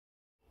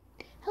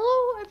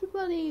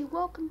everybody,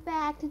 welcome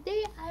back.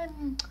 Today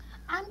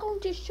I'm going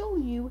to show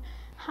you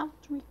how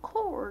to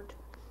record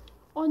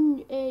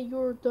on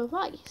your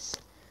device.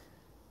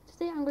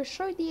 Today I'm going to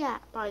show you the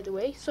app, by the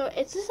way. So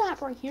it's this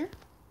app right here.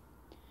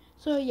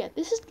 So yeah,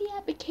 this is the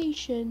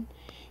application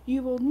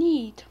you will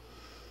need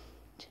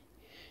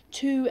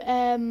to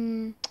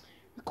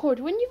record.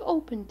 When you've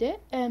opened it,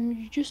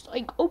 you just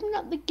open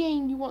up the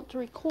game you want to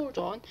record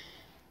on,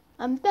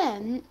 and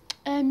then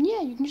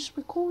yeah, you can just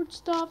record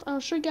stuff. I'll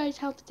show you guys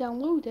how to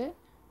download it.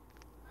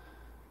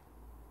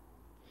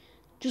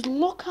 Just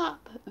look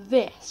up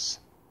this.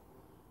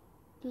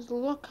 Just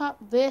look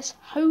up this,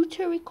 how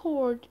to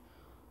record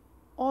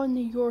on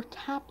your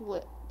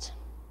tablet.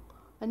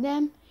 And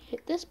then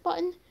hit this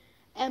button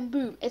and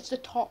boom, it's the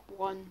top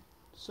one.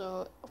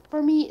 So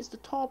for me, it's the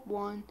top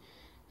one.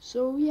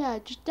 So yeah,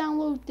 just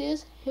download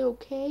this, hit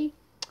OK.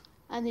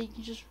 And then you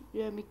can just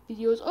make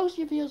videos. Also,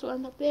 your videos will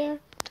end up there.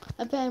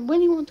 And then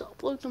when you want to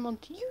upload them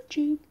onto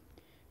YouTube,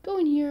 go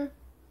in here.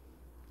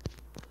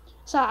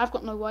 Sorry, I've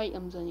got no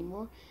items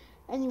anymore.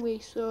 Anyway,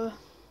 so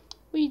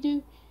what you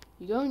do,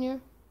 you go in here,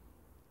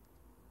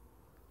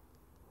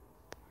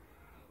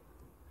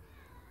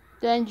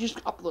 then you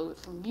just upload it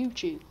from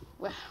YouTube,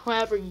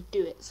 wherever you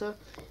do it. So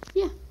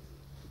yeah,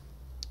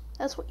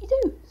 that's what you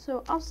do.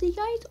 So I'll see you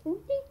guys all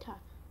later.